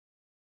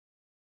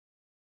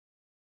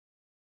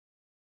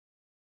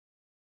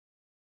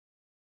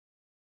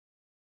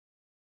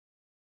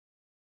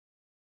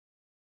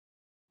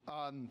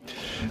I'm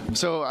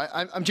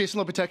Jason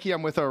Lopatecki.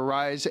 I'm with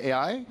Arize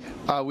AI.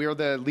 We are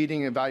the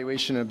leading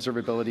evaluation and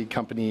observability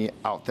company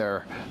out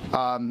there.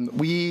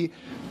 We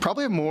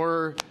probably have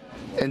more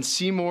and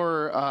see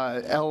more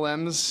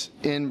LLMs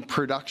in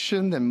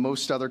production than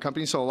most other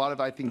companies. So a lot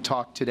of, I think,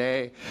 talk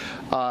today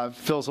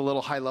feels a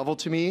little high level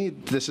to me.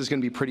 This is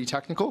going to be pretty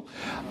technical.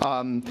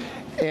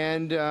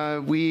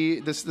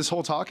 This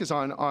whole talk is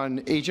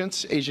on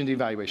agents, agent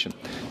evaluation.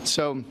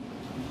 So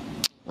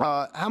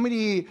how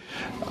many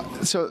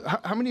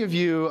of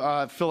you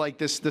feel like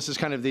this is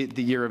kind of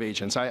the year of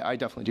agents? I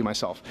definitely do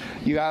myself.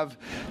 You have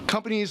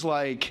companies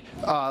like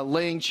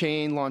Laying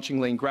Chain, launching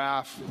Laying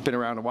Graph, been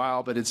around a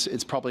while, but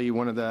it's probably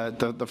one of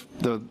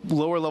the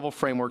lower level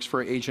frameworks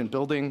for agent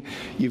building.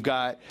 You've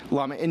got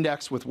Llama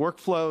Index with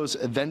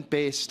workflows,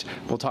 event-based.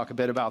 We'll talk a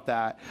bit about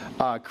that.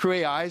 Crew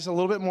AI is a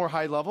little bit more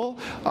high level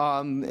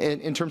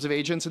in terms of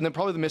agents, and then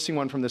probably the missing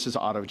one from this is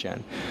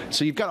AutoGen.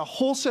 So you've got a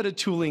whole set of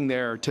tooling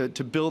there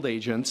to build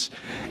agents.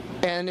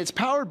 And it's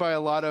powered by a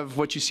lot of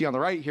what you see on the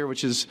right here,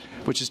 which is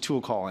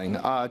tool calling.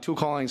 Tool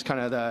calling is kind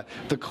of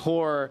the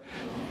core,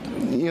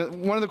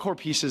 one of the core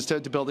pieces to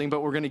building,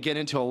 but we're going to get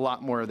into a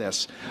lot more of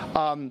this.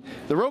 The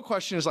real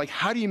question is, like,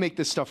 how do you make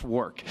this stuff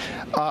work?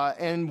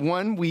 And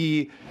one,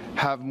 we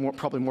have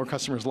probably more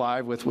customers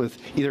live with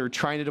either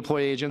trying to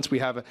deploy agents. We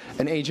have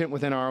an agent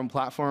within our own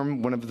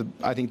platform, one of the,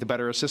 I think, the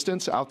better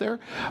assistants out there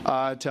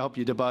to help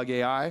you debug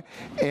AI.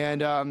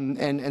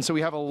 And so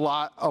we have a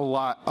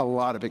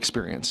lot of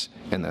experience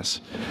in this.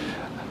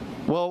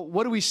 Well,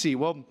 what do we see?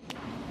 Well,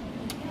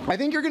 I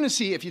think you're going to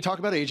see, if you talk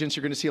about agents,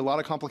 you're going to see a lot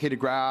of complicated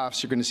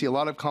graphs. You're going to see a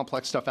lot of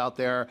complex stuff out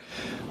there.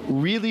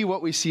 Really,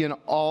 what we see in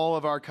all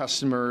of our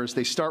customers,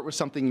 they start with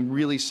something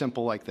really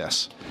simple like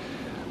this.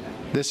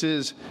 This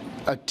is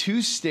a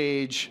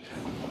two-stage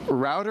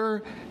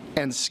router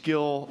and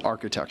skill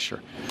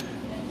architecture.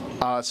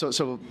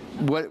 So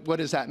what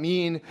does that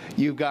mean?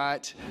 You've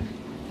got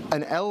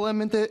an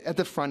LLM at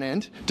the front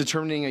end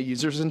determining a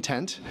user's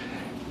intent,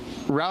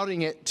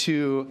 routing it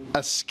to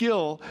a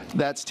skill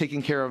that's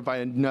taken care of by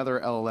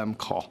another LLM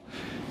call.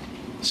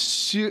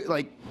 So,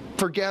 like,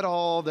 forget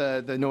all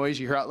the noise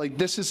you hear out. Like,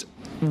 this is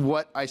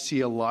what I see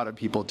a lot of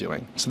people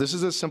doing. So this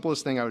is the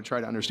simplest thing I would try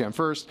to understand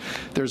first.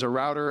 There's a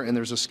router and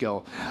there's a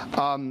skill.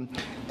 And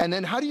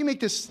then how do you make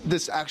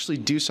this actually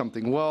do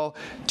something? Well,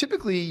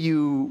 typically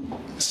you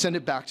send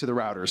it back to the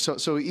router.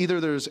 So either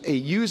there's a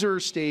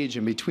user stage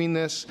in between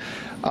this,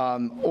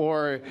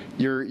 or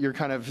you're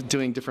kind of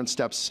doing different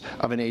steps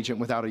of an agent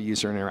without a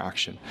user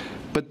interaction.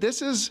 But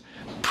this is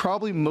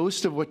probably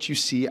most of what you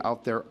see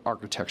out there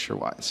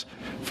architecture-wise.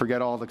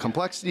 Forget all the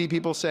complexity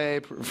people say,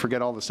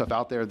 forget all the stuff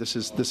out there. This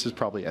is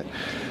probably it.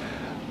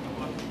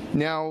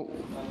 Now,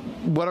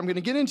 what I'm going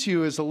to get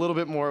into is a little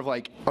bit more of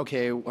like,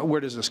 okay,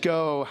 where does this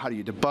go? How do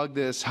you debug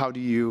this? How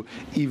do you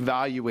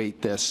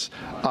evaluate this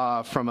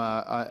from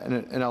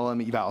an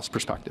LLM evals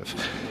perspective?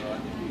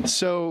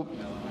 So,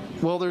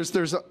 well,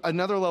 there's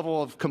another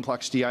level of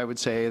complexity, I would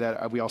say,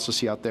 that we also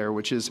see out there,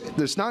 which is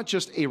there's not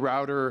just a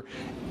router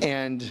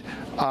and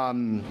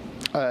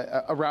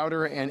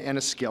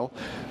a skill,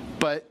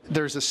 but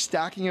there's a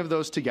stacking of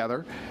those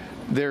together.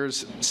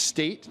 There's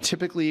state,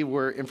 typically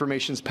where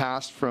information's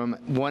passed from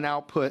one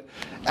output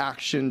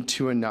action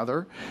to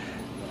another.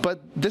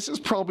 But this is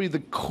probably the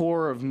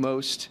core of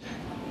most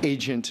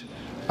agent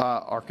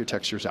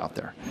architectures out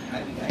there.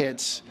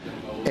 It's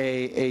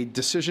a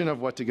decision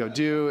of what to go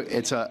do.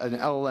 It's an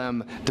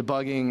LLM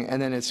debugging,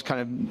 and then it's kind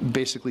of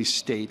basically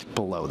state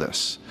below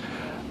this.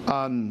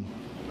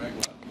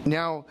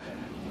 Now,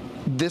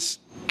 this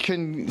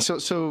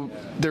so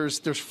there's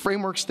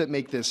frameworks that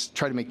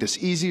try to make this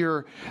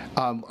easier.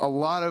 A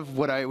lot of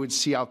what I would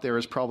see out there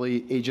is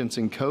probably agents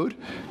in code.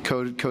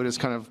 Code is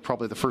kind of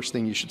probably the first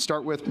thing you should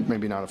start with,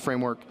 maybe not a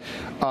framework.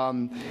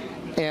 And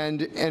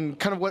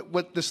kind of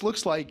what this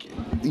looks like,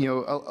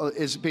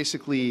 is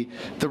basically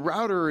the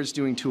router is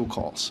doing tool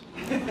calls.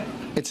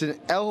 It's an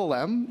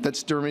LLM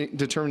that's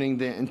determining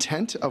the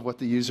intent of what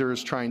the user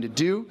is trying to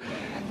do,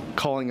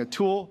 calling a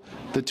tool.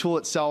 The tool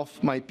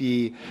itself might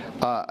be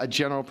a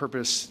general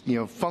purpose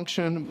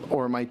function,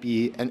 or it might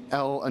be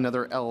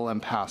another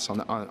LLM pass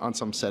on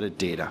some set of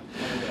data.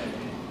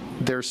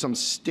 There's some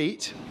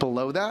state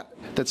below that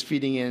that's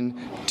feeding in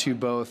to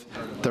both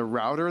the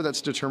router that's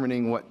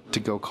determining what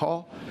to go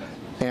call,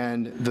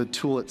 and the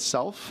tool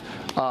itself,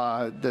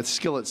 the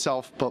skill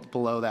itself, but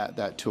below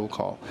that tool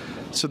call.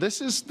 So this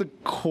is the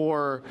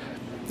core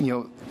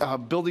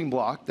building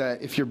block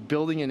that if you're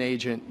building an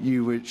agent,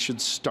 you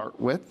should start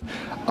with.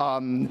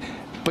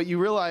 But you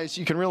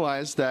can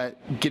realize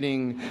that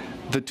getting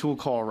the tool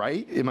call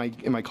right, am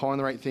I calling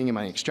the right thing? Am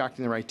I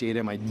extracting the right data?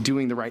 Am I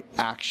doing the right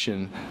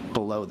action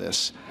below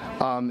this?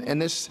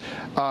 And this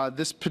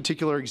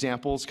particular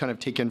example is kind of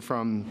taken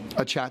from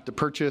a chat to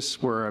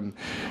purchase, where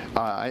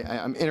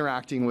I'm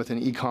interacting with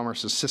an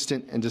e-commerce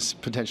assistant and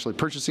just potentially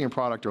purchasing a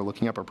product or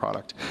looking up a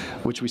product,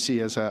 which we see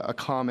as a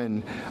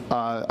common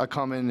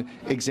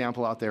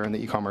example out there in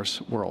the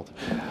e-commerce world.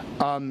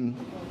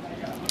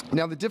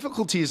 Now, the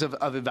difficulties of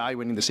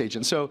evaluating this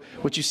agent. So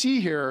what you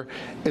see here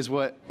is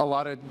what a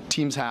lot of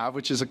teams have,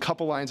 which is a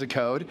couple lines of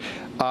code.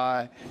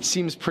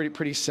 Seems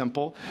pretty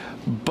simple,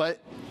 but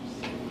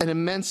an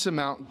immense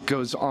amount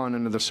goes on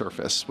under the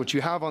surface. What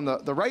you have on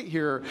the right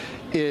here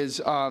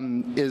is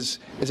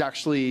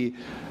actually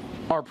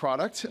our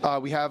product.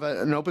 We have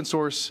an open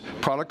source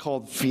product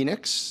called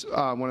Phoenix,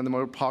 one of the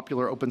more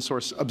popular open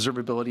source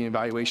observability and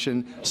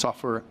evaluation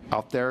software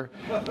out there.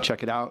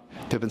 Check it out,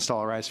 pip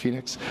install Arize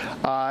Phoenix.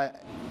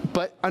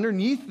 But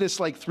underneath this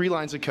like 3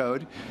 lines of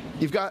code,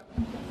 you've got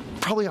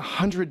probably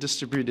 100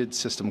 distributed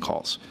system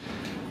calls.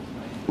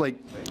 Like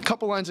a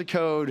couple lines of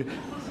code,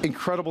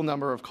 incredible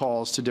number of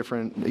calls to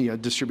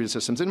different distributed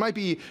systems. It might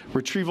be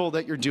retrieval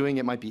that you're doing,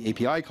 it might be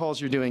API calls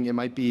you're doing, it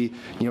might be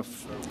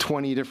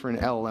 20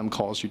 different LLM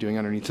calls you're doing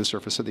underneath the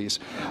surface of these.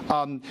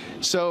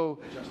 So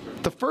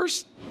the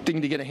first thing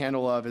to get a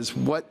handle of is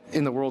what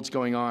in the world's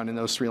going on in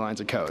those 3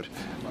 lines of code.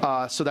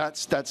 So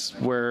that's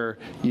where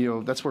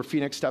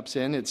Phoenix steps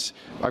in.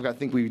 I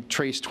think we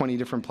traced 20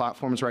 different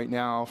platforms right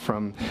now,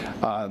 from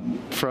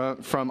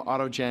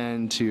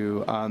AutoGen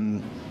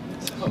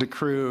to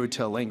Crew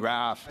to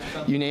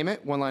LangGraph, you name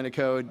it, 1 line of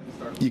code,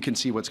 you can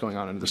see what's going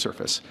on under the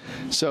surface.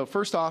 So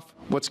first off,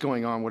 what's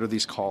going on? What are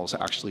these calls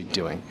actually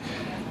doing?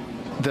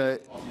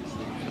 The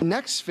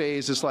next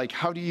phase is like,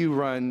 how do you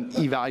run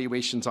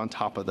evaluations on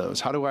top of those?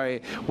 What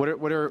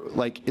are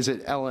like, is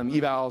it LM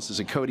evals? Is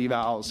it code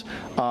evals?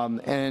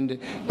 And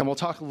we'll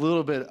talk a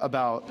little bit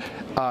about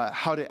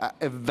how to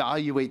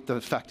evaluate the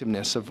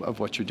effectiveness of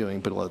what you're doing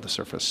below the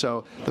surface.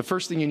 So the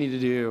first thing you need to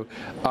do,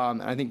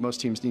 and I think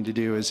most teams need to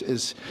do,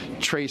 is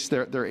trace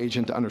their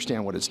agent to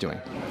understand what it's doing.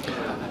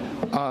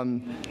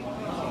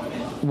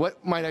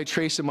 What might I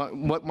trace and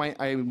what might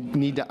I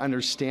need to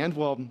understand?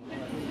 Well,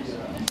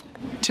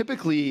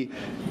 typically,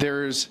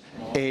 there's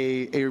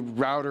a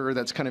router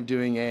that's kind of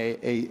doing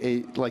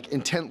a like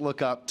intent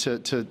lookup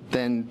to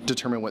then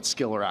determine what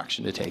skill or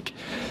action to take.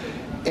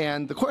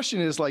 And the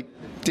question is, like,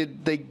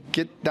 did they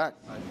get that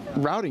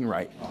routing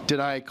right? Did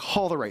I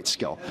call the right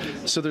skill?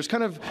 So there's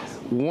kind of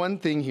one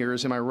thing here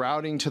is, am I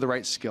routing to the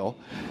right skill?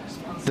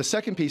 The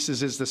second piece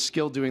is the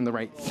skill doing the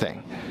right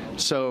thing?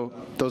 So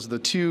those are the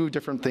 2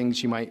 different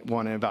things you might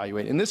want to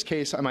evaluate. In this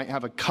case, I might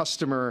have a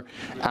customer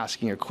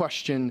asking a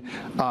question.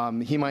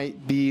 He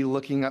might be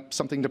looking up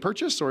something to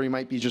purchase, or he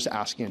might be just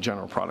asking a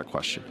general product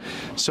question.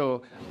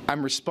 So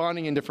I'm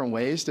responding in different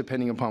ways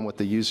depending upon what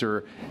the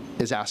user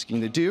is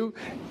asking to do,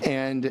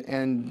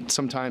 and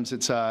sometimes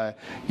it's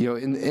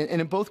and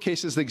in both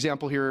cases, the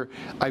example here,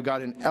 I've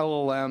got an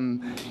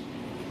LLM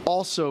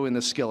also in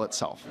the skill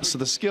itself. So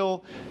the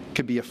skill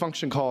could be a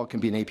function call, it can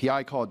be an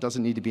API call, it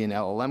doesn't need to be an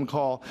LLM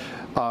call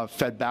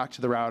fed back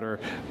to the router,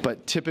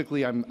 but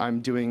typically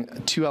I'm doing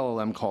 2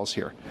 LLM calls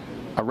here,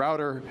 a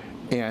router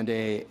and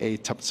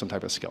some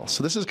type of skill.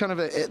 So this is kind of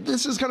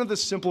the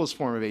simplest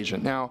form of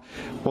agent. Now,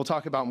 we'll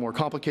talk about more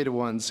complicated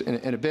ones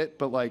in a bit,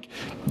 but like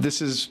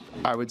this is,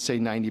 I would say,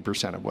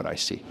 90% of what I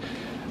see.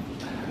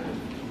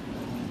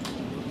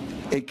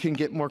 It can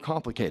get more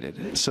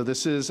complicated. So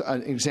this is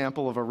an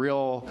example of a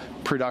real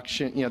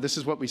production, this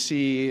is what we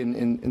see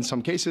in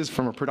some cases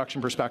from a production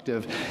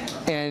perspective.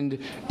 And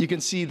you can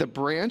see the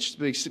branch,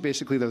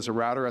 basically there's a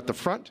router at the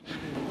front.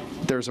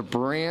 There's a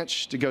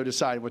branch to go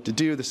decide what to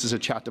do. This is a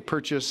chat to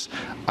purchase.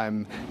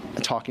 I'm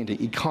talking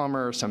to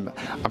e-commerce. I'm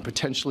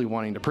potentially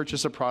wanting to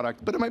purchase a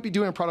product, but it might be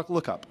doing a product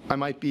lookup. I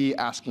might be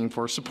asking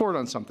for support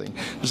on something.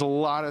 There's a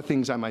lot of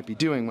things I might be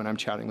doing when I'm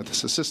chatting with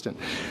this assistant.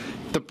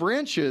 The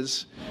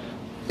branches,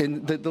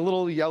 in the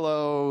little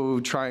yellow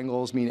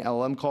triangles mean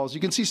LLM calls. You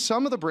can see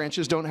some of the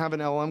branches don't have an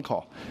LLM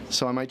call.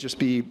 So I might just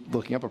be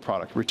looking up a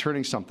product,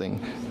 returning something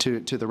to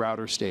the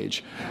router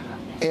stage.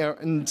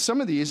 And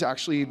some of these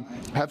actually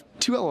have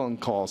 2 LLM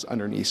calls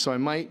underneath, so I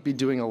might be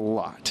doing a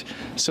lot.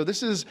 So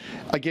this is,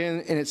 again,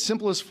 in its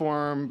simplest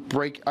form,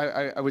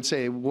 I would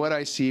say what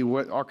I see,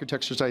 what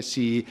architectures I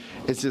see,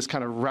 is this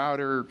kind of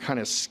router kind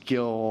of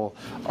skill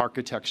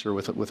architecture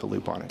with a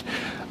loop on it.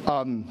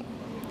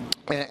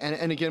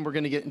 And again, we're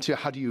going to get into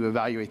how do you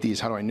evaluate these?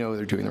 How do I know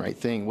they're doing the right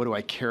thing? What do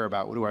I care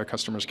about? What do our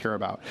customers care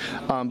about?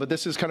 But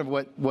this is kind of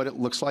what it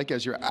looks like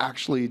as you're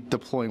actually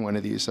deploying one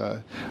of these,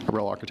 a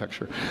real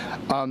architecture.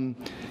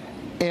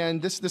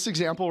 And this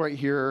example right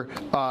here,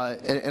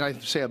 and I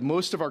say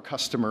most of our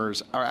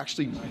customers are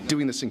actually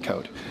doing this in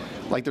code.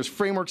 Like there's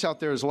frameworks out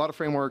there. There's a lot of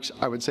frameworks.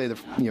 I would say that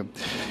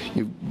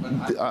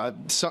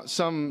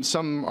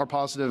some are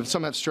positive,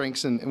 some have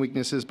strengths and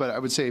weaknesses. But I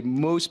would say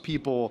most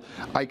people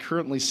I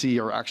currently see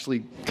are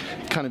actually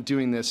kind of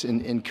doing this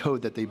in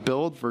code that they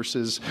build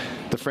versus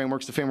the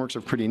frameworks. The frameworks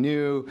are pretty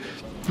new.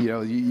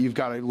 You've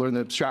got to learn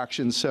the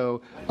abstractions.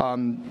 So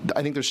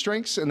I think there's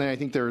strengths, and then I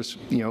think there's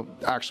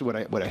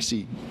actually what I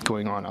see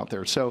going on out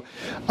there. So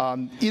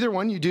either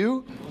one you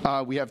do,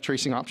 we have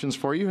tracing options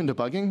for you in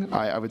debugging.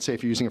 I would say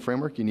if you're using a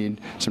framework, you need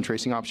some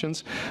tracing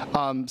options.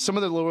 Some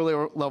of the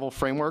lower level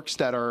frameworks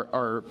that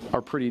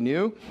are pretty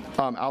new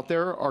out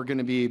there are going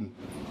to be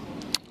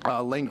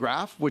Lane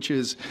Graph, which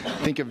is,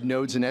 think of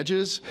nodes and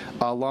edges.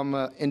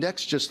 Llama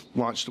Index just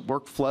launched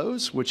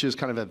Workflows, which is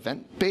kind of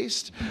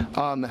event-based.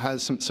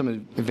 Has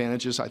some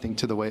advantages, I think,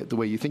 to the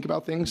way you think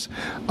about things.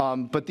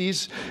 But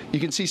these, you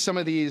can see some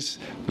of these,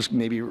 there's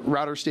maybe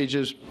router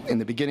stages in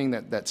the beginning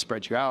that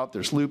spread you out.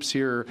 There's loops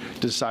here to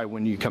decide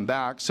when you come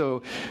back.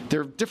 So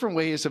there are different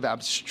ways of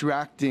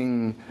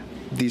abstracting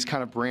these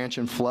kind of branch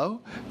and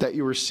flow that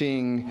you were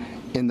seeing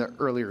in the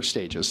earlier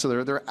stages.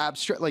 So they're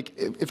abstract. Like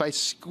if I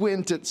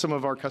squint at some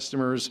of our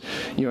customers,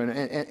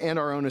 and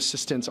our own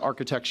assistants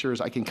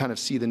architectures, I can kind of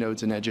see the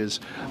nodes and edges,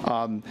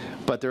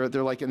 but they're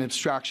like an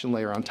abstraction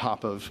layer on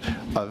top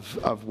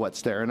of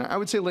what's there. And I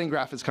would say lane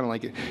graph is kind of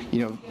like,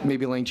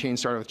 maybe lane chain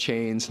started with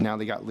chains, now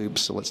they got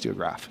loops, so let's do a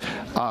graph.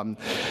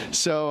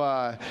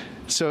 So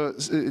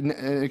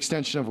an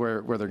extension of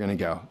where they're going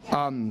to go.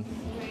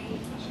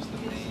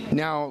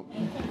 Now,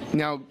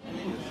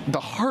 the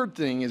hard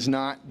thing is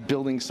not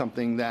building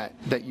something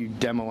that you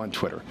demo on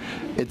Twitter.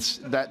 It's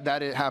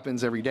that it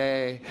happens every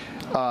day.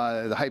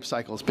 The hype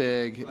cycle is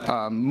big.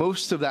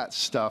 Most of that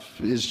stuff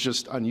is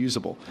just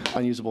unusable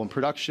in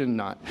production.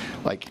 Not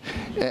like,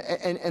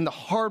 and the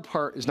hard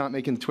part is not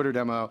making the Twitter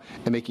demo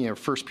and making a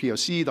first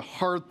POC. The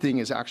hard thing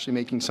is actually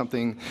making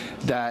something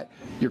that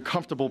you're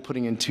comfortable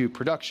putting into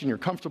production. You're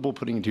comfortable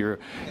putting into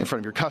in front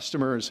of your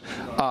customers,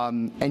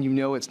 and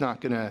it's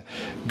not going to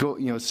go.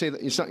 Say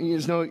that it's not.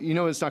 It's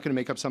not going to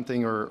make up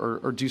something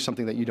or do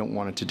something that you don't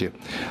want it to do.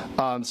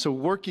 So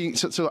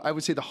I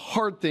would say the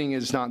hard thing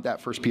is not that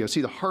first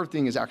POC. The hard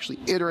thing is actually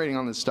iterating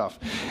on this stuff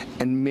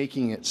and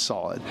making it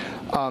solid.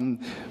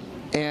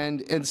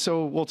 And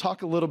so we'll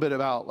talk a little bit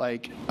about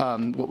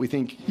what we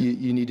think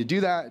you need to do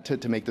that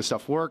to make this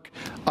stuff work.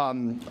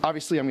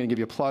 Obviously, I'm going to give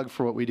you a plug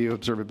for what we do,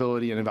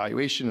 observability and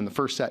evaluation in the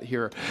first set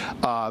here.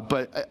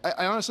 But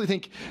I honestly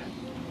think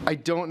I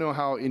don't know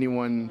how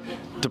anyone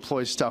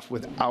deploys stuff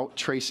without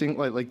tracing.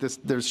 Like this,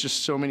 there's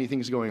just so many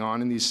things going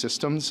on in these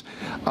systems.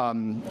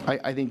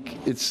 I think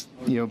it's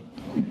we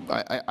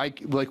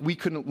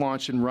couldn't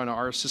launch and run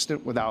our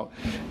assistant without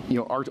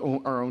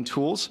our own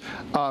tools.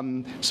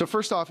 So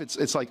first off,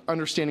 it's like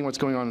understanding what's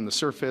going on in the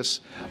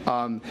surface.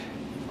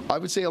 I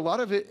would say a lot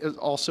of it is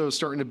also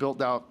starting to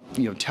build out,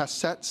 test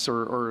sets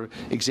or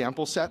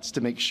example sets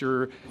to make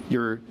sure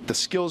the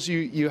skills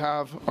you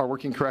have are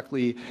working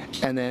correctly,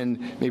 and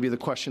then maybe the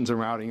questions and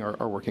routing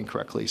are working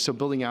correctly. So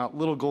building out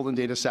little golden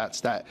data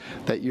sets that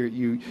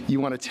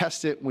you want to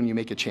test it when you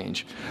make a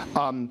change.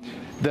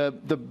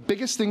 The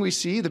biggest thing we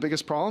see, the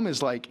biggest problem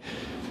is a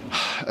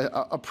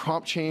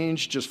prompt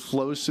change just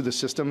flows through the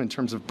system in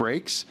terms of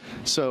breaks.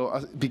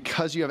 So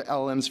because you have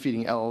LLMs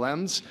feeding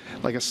LLMs,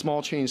 like a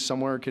small change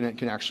somewhere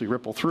can actually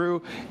ripple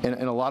through in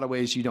a lot of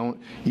ways you don't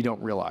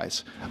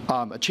realize.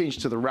 A change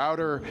to the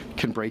router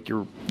can break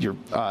your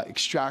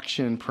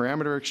extraction,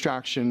 parameter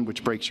extraction,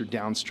 which breaks your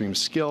downstream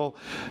skill.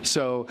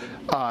 So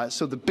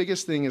the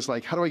biggest thing is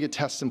how do I get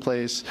tests in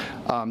place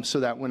so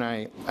that when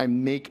I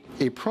make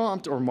a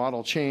prompt or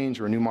model change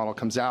or a new model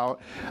comes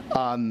out,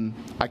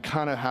 I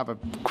kind of have a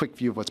quick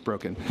view of what's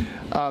broken.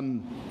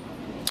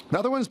 The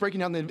other one is breaking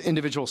down the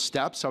individual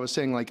steps. I was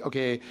saying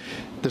okay,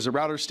 there's a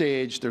router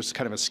stage, there's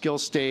kind of a skill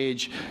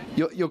stage.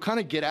 You'll kind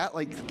of get at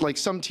like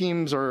some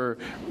teams are,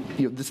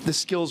 the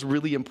skill's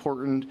really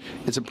important.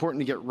 It's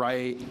important to get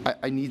right.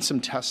 I need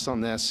some tests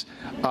on this,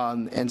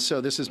 and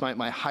so this is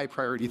my high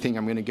priority thing.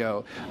 I'm going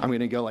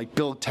to go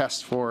build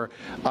tests for.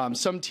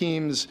 Some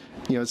teams,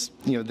 the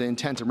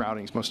intent and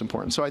routing is most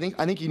important. So I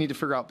think you need to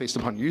figure out based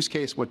upon your use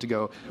case what to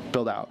go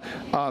build out.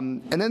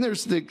 And then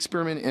there's the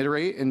experiment and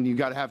iterate, and you've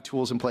got to have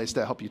tools in place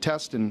that help you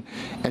test and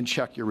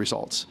check your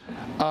results.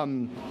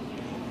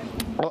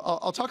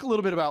 I'll talk a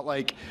little bit about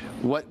what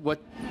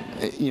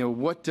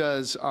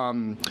does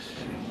an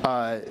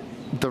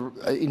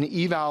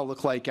eval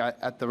look like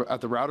at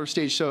the router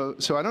stage.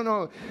 So I don't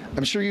know.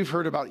 I'm sure you've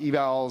heard about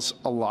evals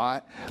a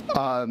lot,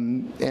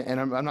 and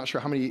I'm not sure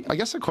how many. I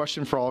guess a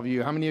question for all of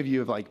you: how many of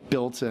you have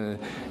built an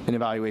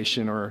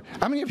evaluation, or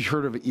how many of you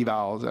heard of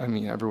evals? I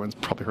mean, everyone's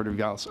probably heard of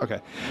evals. Okay,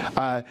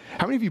 how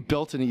many of you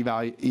built an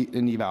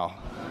eval?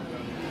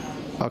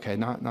 Okay,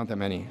 not that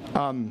many.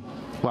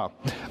 Wow.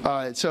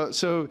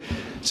 So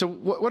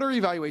what are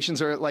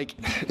evaluations? Are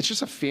it's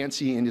just a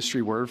fancy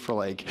industry word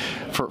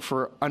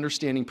for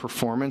understanding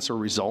performance or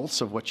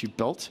results of what you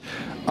built.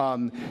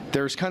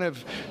 There's kind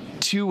of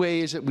two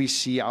ways that we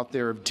see out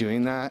there of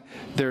doing that.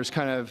 There's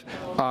kind of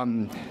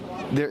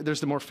there's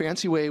the more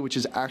fancy way, which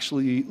is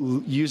actually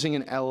using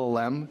an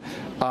LLM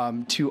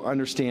to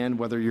understand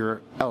whether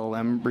your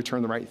LLM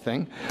returned the right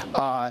thing.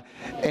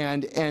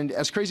 And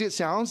as crazy as it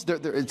sounds,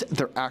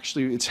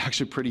 it's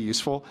actually pretty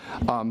useful.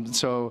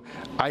 So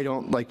I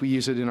don't we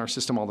use it in our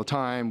system all the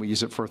time. We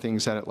use it for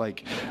things that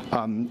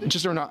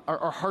just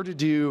are hard to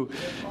do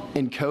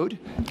in code.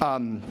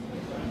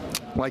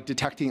 like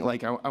detecting,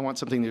 like I want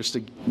something just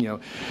to,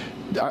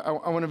 I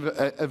want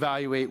to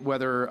evaluate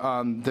whether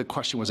the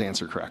question was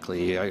answered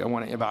correctly. I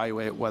want to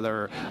evaluate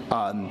whether,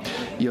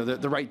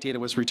 the right data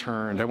was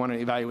returned. I want to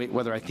evaluate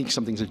whether I think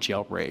something's a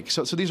jailbreak.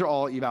 So these are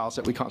all evals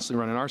that we constantly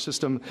run in our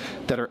system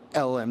that are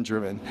LLM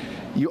driven.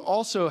 You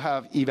also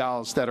have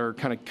evals that are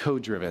kind of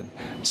code driven.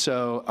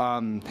 So,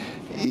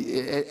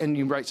 and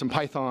you write some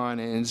Python,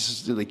 and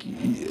it's just like,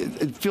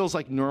 it feels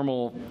like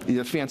normal,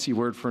 a fancy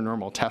word for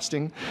normal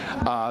testing.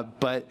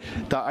 But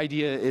the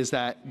idea is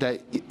that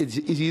it's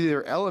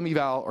either LM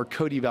eval or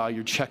code eval.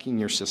 You're checking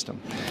your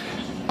system.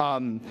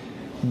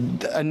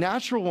 A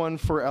natural one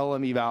for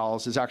LM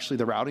evals is actually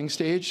the routing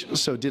stage.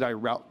 So did I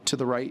route to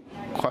the right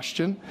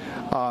question?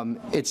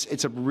 It's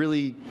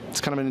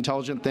kind of an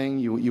intelligent thing.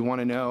 You want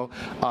to know,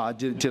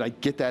 did I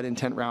get that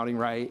intent routing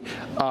right?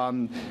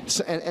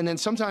 And then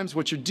sometimes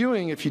what you're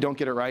doing if you don't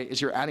get it right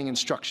is you're adding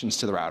instructions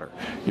to the router.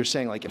 You're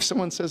saying, like, if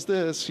someone says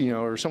this,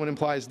 or someone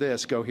implies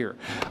this, go here.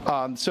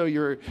 So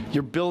you're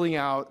building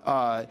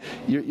out,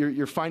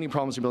 you're finding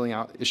problems, you're building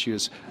out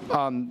issues.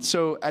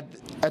 So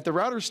at the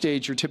router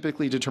stage, you're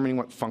typically determining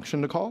what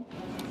function to call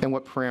and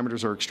what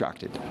parameters are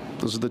extracted.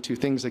 Those are the two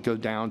things that go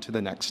down to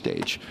the next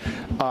stage.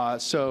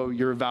 So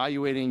you're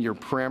evaluating your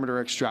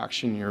parameter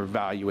extraction, you're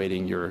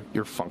evaluating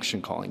your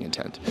function calling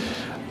intent.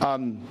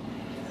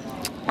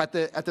 At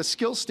the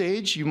skill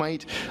stage, you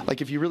might, like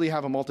if you really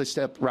have a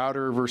multi-step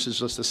router versus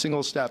just a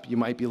single step, you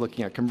might be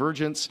looking at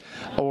convergence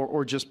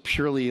or just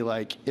purely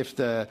like if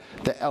the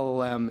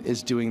LLM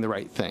is doing the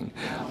right thing.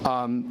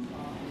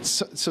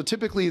 So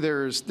typically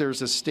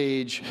there's a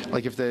stage,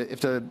 like if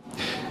the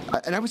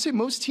and I would say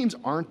most teams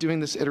aren't doing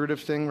this iterative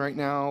thing right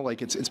now.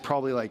 Like it's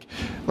probably like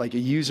a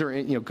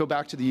user, go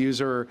back to the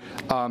user.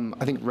 I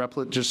think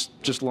Replit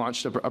just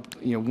launched a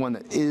one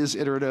that is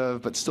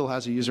iterative but still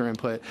has a user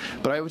input.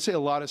 But I would say a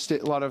lot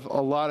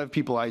of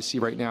people I see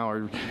right now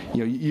are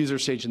user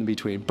stage in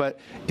between. But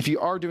if you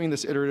are doing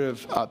this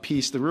iterative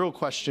piece, the real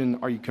question: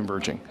 are you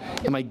converging?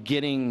 Am I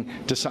getting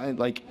decided?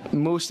 Like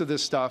most of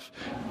this stuff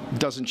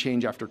doesn't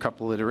change after a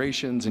couple of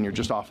iterations, and you're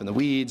just off in the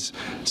weeds.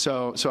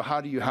 So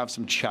how do you have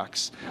some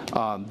checks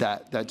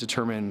that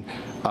determine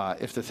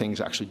if the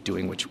thing's actually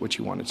doing what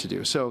you want it to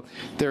do? So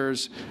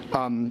there's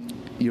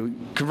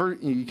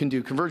you can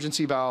do convergence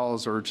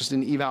evals or just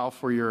an eval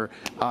for your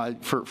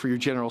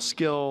general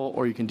skill,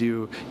 or you can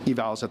do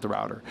evals at the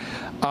router.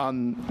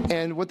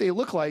 And what they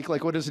look like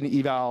what does an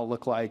eval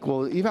look like?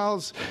 Well,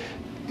 evals,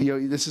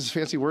 this is a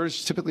fancy word.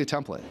 It's typically a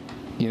template.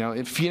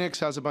 If Phoenix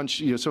has a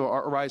bunch, so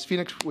our Arize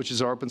Phoenix, which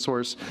is our open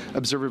source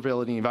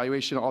observability and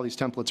evaluation, all these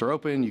templates are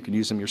open. You can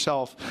use them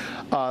yourself.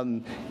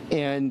 But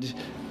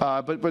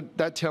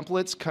that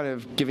template's kind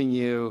of giving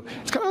you,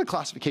 it's kind of a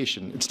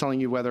classification. It's telling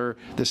you whether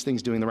this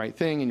thing's doing the right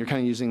thing, and you're kind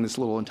of using this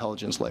little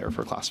intelligence layer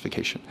for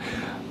classification.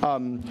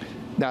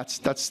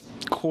 That's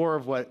core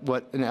of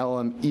what an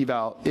LM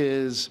eval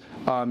is.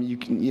 You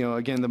can,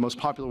 again, the most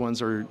popular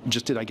ones are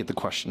just, did I get the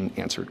question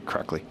answered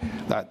correctly?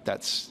 The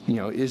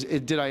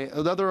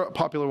other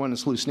popular one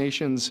is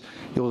hallucinations.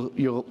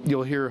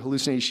 You'll hear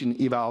hallucination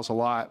evals a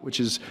lot, which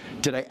is,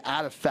 did I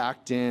add a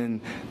fact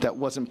in that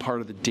wasn't part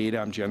of the data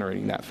I'm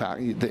generating that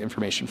fact, the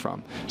information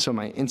from? So am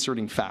I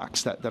inserting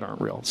facts that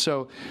aren't real?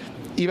 So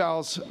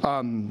evals,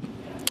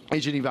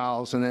 agent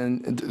evals, and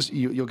then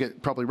you'll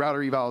get probably router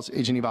evals,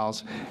 agent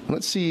evals. And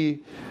let's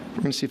see.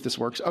 We're going to see if this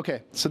works.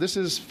 Okay, so this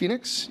is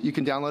Phoenix. You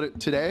can download it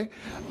today.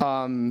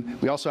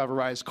 We also have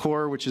Arize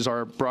Core, which is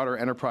our broader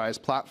enterprise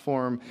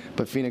platform,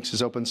 but Phoenix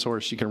is open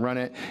source. You can run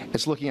it.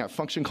 It's looking at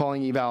function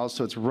calling evals,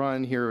 so it's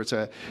run here.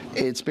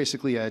 It's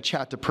basically a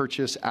chat to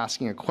purchase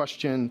asking a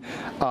question,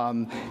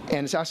 and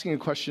it's asking a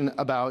question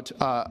about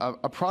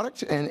a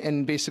product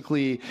and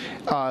basically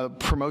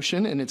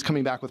promotion, and it's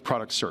coming back with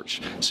product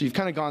search. So you've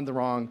kind of gone the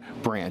wrong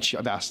branch.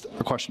 I've asked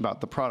a question about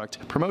the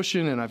product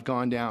promotion, and I've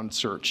gone down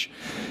search.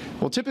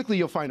 Well, typically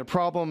you'll find a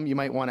problem. You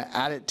might want to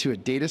add it to a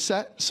data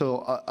set. So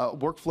a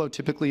workflow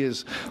typically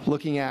is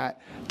looking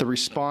at the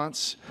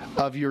response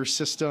of your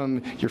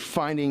system. You're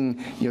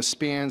finding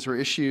spans or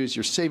issues.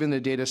 You're saving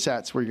the data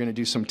sets where you're going to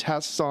do some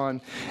tests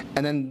on.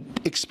 And then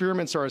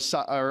experiments are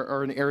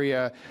an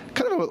area,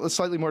 kind of a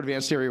slightly more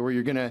advanced area, where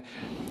you're going to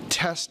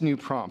test new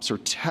prompts or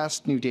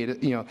test new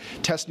data,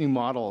 test new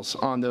models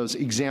on those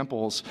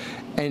examples.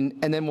 And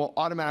then we'll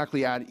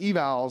automatically add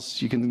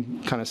evals. You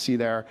can kind of see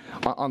there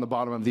on the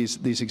bottom of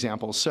these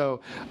examples.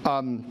 So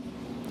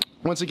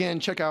once again,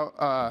 check out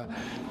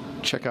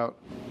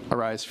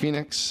Arize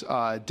Phoenix,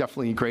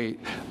 definitely great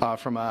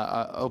from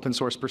an open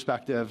source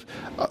perspective.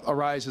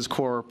 Arize's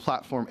core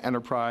platform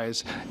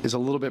enterprise is a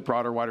little bit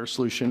broader, wider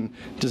solution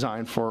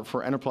designed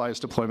for enterprise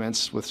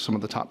deployments with some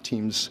of the top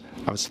teams,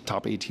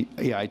 top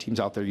AI teams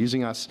out there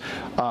using us,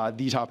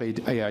 the top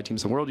AI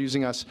teams in the world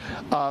using us.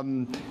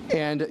 And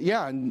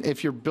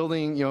if you're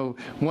building,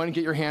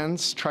 get your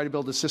hands, try to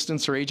build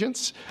assistants or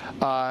agents.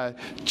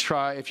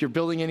 If you're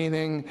building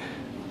anything,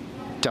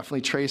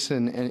 definitely trace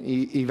and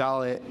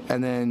eval it,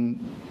 and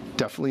then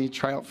definitely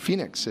try out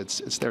Phoenix.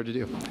 It's there to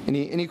do.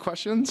 Any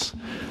questions?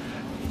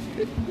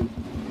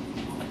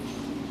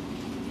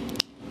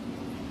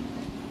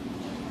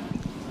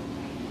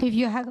 If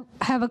you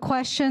have a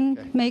question,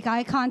 Okay. make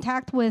eye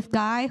contact with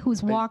Guy,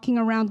 who's walking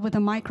around with a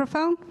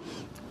microphone.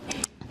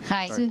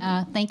 Hi,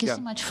 thank you Yeah.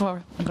 so much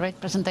for a great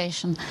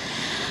presentation.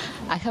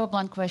 I have a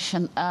blunt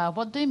question.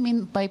 What do you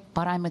mean by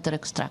parameter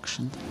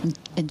extraction?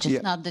 It's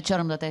just not the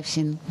term that I've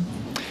seen.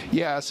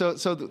 Yeah, so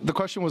the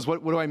question was,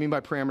 what do I mean by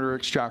parameter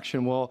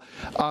extraction? Well,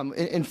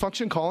 in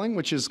function calling,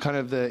 which is kind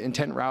of the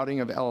intent routing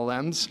of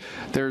LLMs,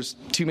 there's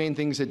two main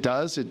things it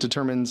does. It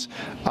determines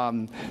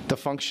the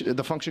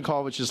function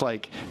call, which is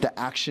like the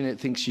action it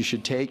thinks you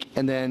should take,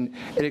 and then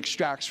it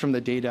extracts from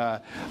the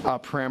data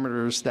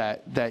parameters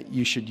that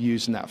you should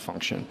use in that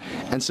function.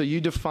 And so you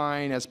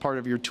define as part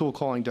of your tool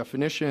calling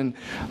definition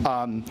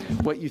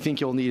what you think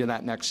you'll need in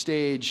that next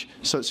stage.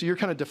 So you're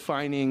kind of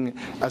defining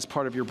as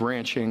part of your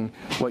branching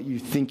what you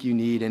think you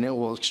need, and it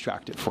will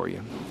extract it for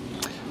you.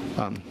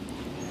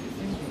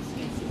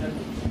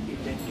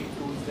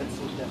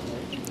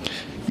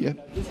 Yeah. Does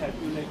this help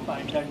you like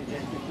find that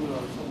agentic tool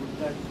also? Would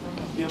that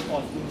be a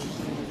possible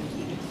mission within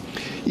Phoenix?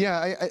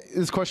 Yeah,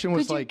 this question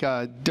was like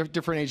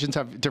different agents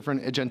have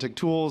different agentic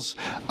tools,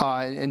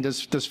 and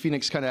does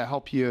Phoenix kind of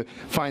help you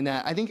find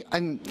that? I think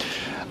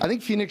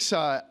Phoenix.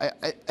 I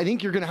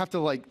think you're going to have to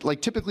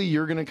like typically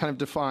you're going to kind of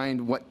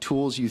define what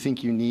tools you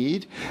think you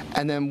need,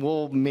 and then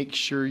we'll make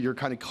sure you're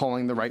kind of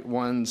calling the right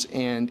ones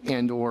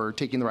and or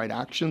taking the right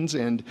actions,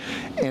 and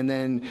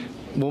then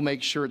we'll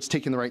make sure it's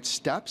taking the right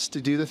steps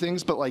to do the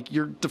things. But like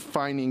you're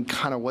defining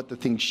kind of what the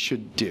things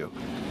should do.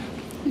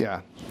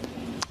 Yeah.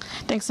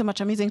 Thanks so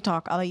much. Amazing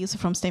talk. Ala Yusuf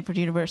from Stanford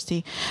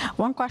University.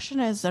 One question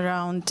is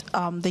around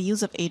the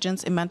use of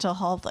agents in mental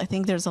health. I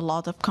think there's a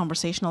lot of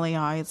conversational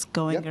AIs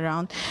going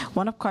around.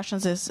 One of the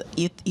questions is,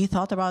 you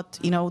thought about,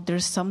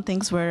 there's some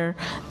things where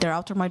the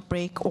router might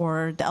break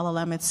or the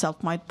LLM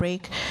itself might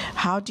break.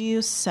 How do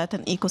you set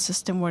an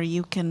ecosystem where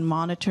you can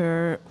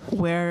monitor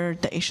where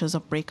the issues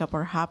of breakup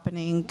are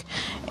happening?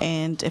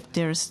 And if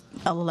there's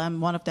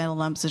one of the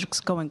LLMs is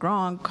going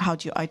wrong, how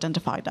do you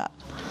identify that?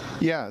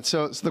 Yeah,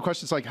 so the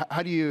question is like,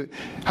 how do you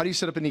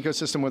set up an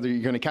ecosystem, whether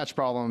you're going to catch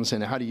problems,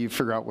 and how do you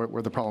figure out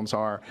where the problems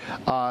are?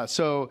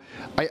 So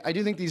I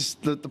do think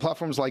the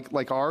platforms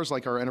like ours,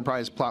 like our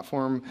enterprise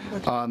platform,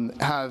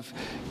 have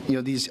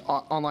these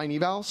online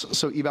evals.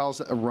 So evals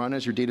that run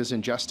as your data is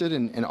ingested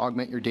and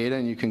augment your data,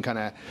 and you can kind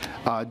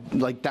of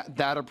like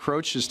that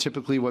approach is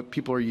typically what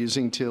people are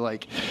using to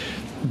like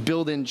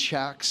build in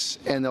checks,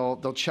 and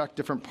they'll check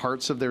different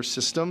parts of their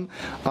system.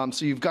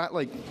 So you've got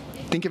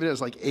think of it as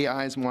like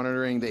AI is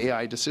monitoring the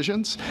AI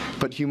decisions,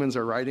 but humans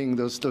are writing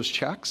those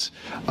checks.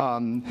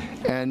 And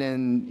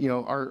then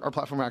our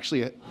platform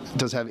actually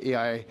does have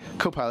AI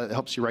Copilot that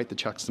helps you write the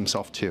checks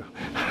themselves too.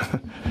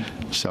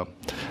 So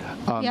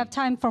We have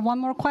time for one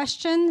more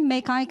question.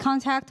 Make eye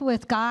contact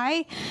with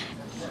Guy.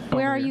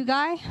 Where are you,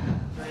 Guy?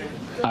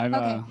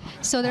 Okay.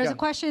 So there's a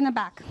question in the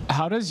back.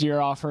 How does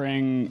your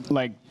offering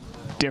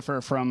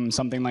differ from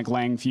something like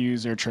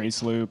Langfuse or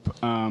Traceloop?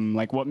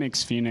 What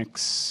makes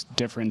Phoenix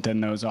different than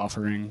those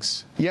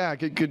offerings? Yeah,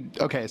 good.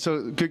 Okay,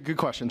 so good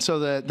question. So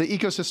the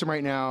ecosystem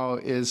right now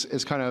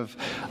is kind of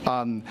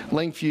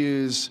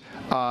Langfuse,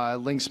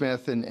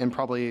 Linksmith, and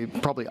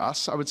probably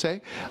us, I would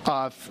say.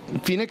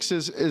 Phoenix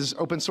is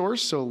open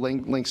source, so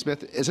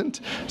Linksmith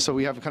isn't. So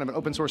we have kind of an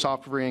open source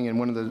offering and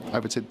one of the, I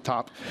would say,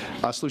 top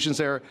solutions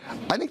there.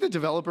 I think the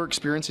developer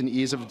experience and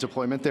ease of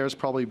deployment there is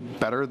probably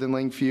better than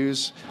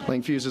Langfuse.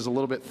 Langfuse is a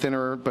little bit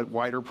thinner but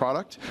wider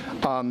product.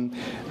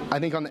 I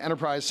think on the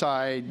enterprise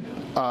side,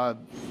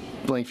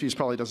 Langfuse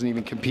probably doesn't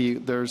even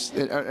compete.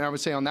 And I would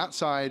say on that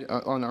side,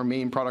 on our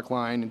main product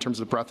line in terms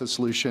of breadth of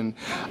solution,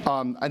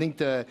 I think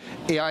the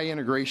AI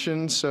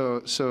integration,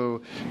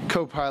 so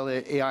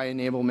Copilot, AI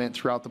enablement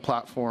throughout the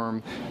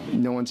platform,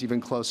 no one's even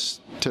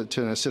close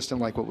to an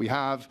assistant like what we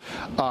have.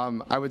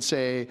 I would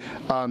say,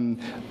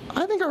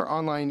 I think our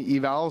online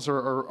evals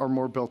are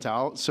more built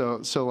out.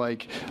 So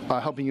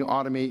helping you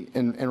automate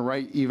and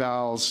write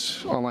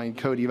evals, online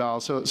code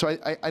evals. So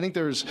I think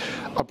there's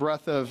a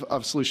breadth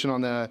of solution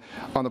on the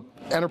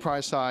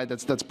enterprise side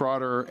that's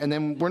broader, and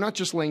then we're not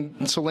just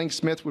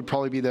Linksmith would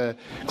probably be the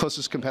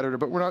closest competitor,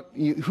 but we're not.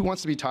 Who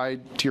wants to be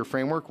tied to your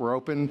framework? We're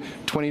open,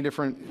 20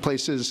 different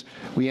places.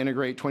 We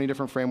integrate 20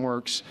 different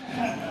frameworks.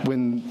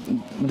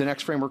 When the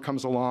next framework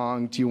comes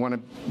along, do you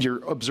want your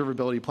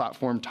observability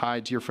platform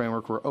tied to your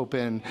framework? We're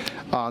open.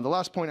 The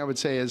last point I would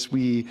say is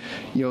we're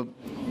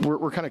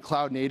kind of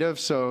cloud native,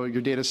 so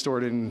your data is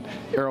stored in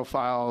Arrow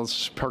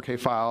files, Parquet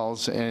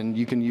files, and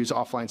you can use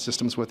offline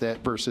systems with it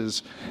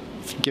versus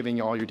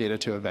giving all your data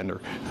to a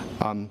vendor.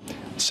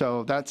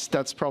 So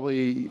that's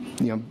probably,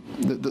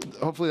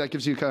 hopefully that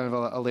gives you kind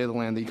of a lay of the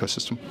land of the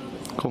ecosystem.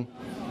 Cool.